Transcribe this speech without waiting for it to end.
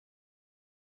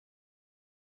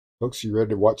Folks, you ready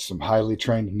to watch some highly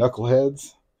trained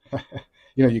knuckleheads?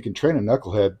 You can train a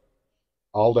knucklehead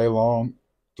all day long,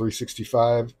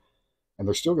 365, and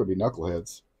they're still going to be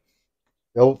knuckleheads.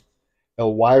 El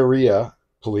Elwiria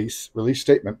police released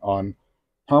statement on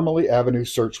Parmalee Avenue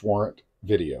search warrant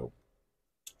video.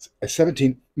 A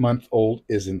 17-month-old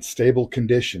is in stable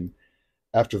condition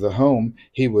after the home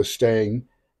he was staying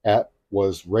at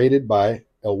was raided by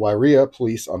Elwiria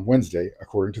police on Wednesday,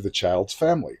 according to the child's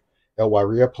family.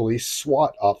 Elwiria police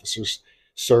SWAT officers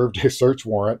served a search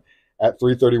warrant at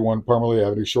 331 Parmalee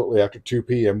Avenue shortly after 2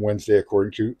 p.m. Wednesday,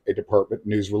 according to a department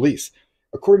news release.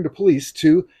 According to police,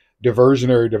 two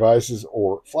diversionary devices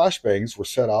or flashbangs were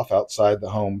set off outside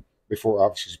the home before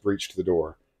officers breached the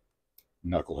door.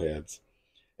 Knuckleheads.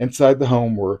 Inside the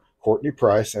home were Courtney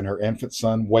Price and her infant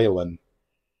son, Waylon.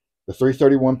 The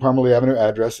 331 Parmalee Avenue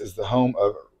address is the home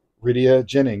of Rydia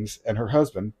Jennings and her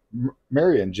husband,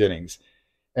 Marion Jennings,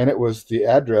 and it was the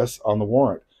address on the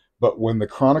warrant. But when the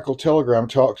Chronicle Telegram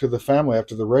talked to the family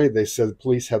after the raid, they said the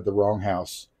police had the wrong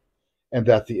house and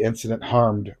that the incident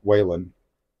harmed Waylon.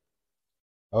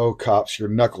 Oh, cops, you're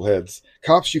knuckleheads.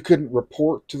 Cops, you couldn't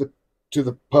report to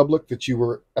the public that you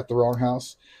were at the wrong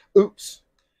house? Oops.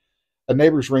 A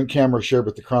neighbor's Ring camera shared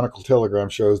with the Chronicle Telegram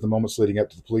shows the moments leading up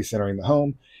to the police entering the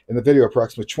home. In the video,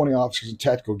 approximately 20 officers in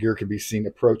tactical gear can be seen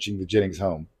approaching the Jennings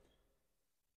home.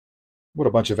 What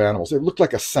a bunch of animals. It looked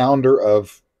like a sounder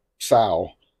of sow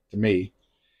to me.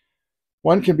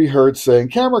 One can be heard saying,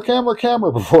 "Camera, camera,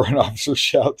 camera," before an officer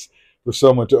shouts for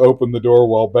someone to open the door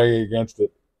while banging against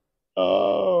it.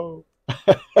 Oh.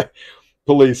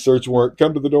 Police search warrant.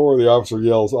 Come to the door, the officer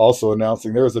yells, also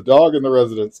announcing there is a dog in the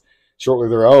residence. Shortly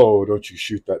there, oh, don't you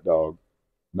shoot that dog.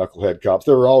 Knucklehead cops.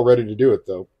 They were all ready to do it,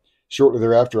 though. Shortly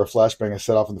thereafter, a flashbang is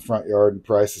set off in the front yard, and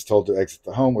Price is told to exit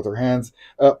the home with her hands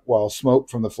up while smoke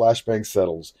from the flashbang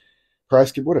settles.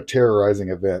 What a terrorizing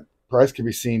event. Price can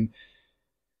be seen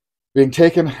being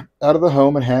taken out of the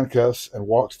home in handcuffs and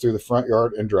walked through the front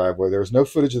yard and driveway. There is no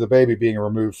footage of the baby being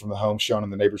removed from the home shown in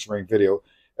the neighbor's Ring video.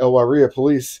 Elwiria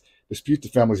police dispute the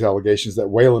family's allegations that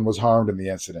Waylon was harmed in the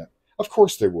incident. Of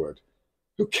course they would.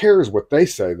 Who cares what they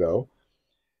say, though?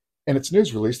 In its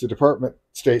news release, the department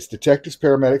states detectives,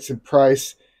 paramedics, and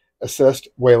Price assessed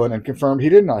Waylon and confirmed he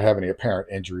did not have any apparent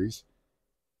injuries.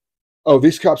 Oh,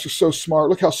 these cops are so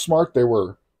smart. Look how smart they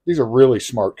were. These are really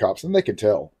smart cops, and they can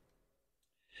tell.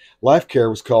 Life Care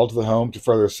was called to the home to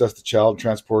further assess the child and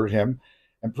transported him.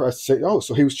 And Price said, oh,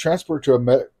 so he was transported to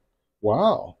a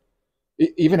Wow.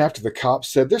 Even after the cops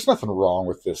said, there's nothing wrong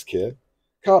with this kid.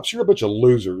 Cops, you're a bunch of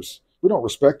losers. We don't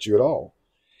respect you at all.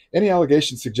 Any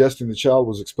allegation suggesting the child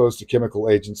was exposed to chemical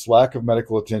agents, lack of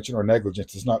medical attention, or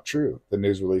negligence is not true, the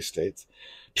news release states.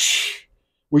 Psh,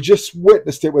 we just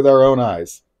witnessed it with our own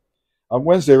eyes. On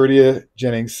Wednesday, Rydia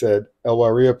Jennings said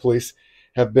Elwiria police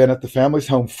have been at the family's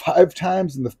home 5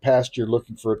 times in the past year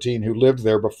looking for a teen who lived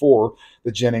there before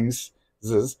the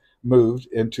Jenningses moved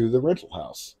into the rental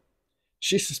house.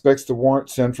 She suspects the warrant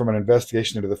stemmed from an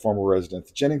investigation into the former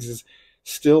residence. The Jenningses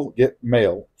still get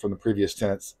mail from the previous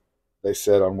tenants, they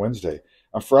said on Wednesday.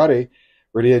 On Friday,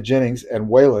 Rydia Jennings and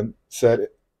Waylon said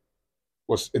it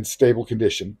was in stable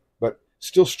condition, but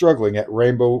still struggling at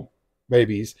Rainbow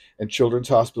Babies and Children's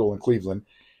Hospital in Cleveland,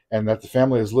 and that the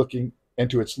family is looking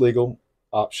into its legal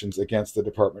options against the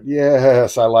department.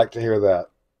 Yes, I like to hear that.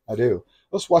 I do.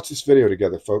 Let's watch this video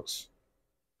together, folks.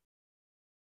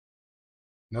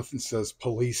 Nothing says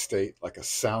police state like a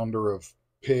sounder of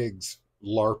pigs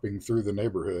LARPing through the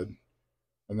neighborhood.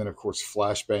 And then, of course,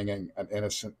 flashbanging an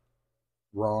innocent,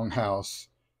 wrong house.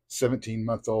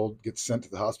 17-month-old gets sent to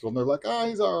the hospital, and they're like, ah,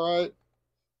 he's all right.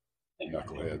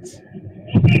 Knuckleheads.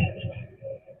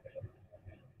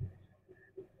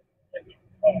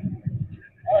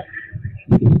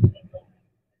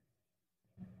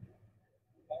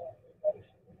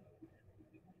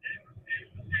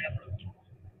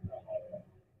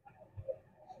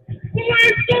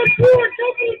 Police search warrant,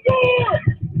 come to the door!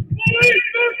 Police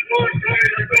search warrant, come to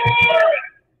the door!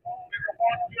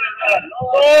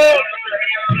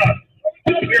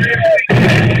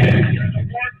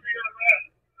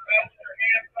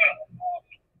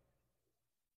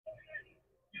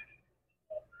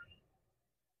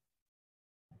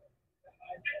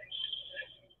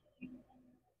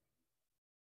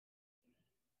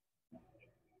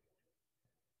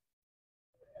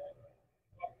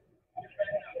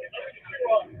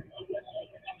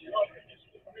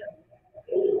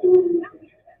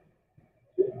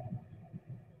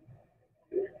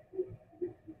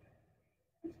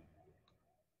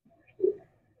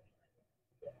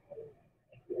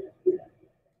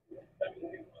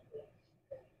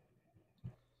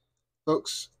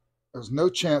 Folks, There's no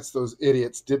chance those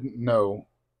idiots didn't know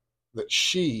that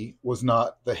she was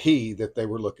not the he that they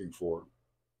were looking for.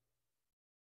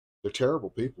 They're terrible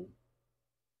people.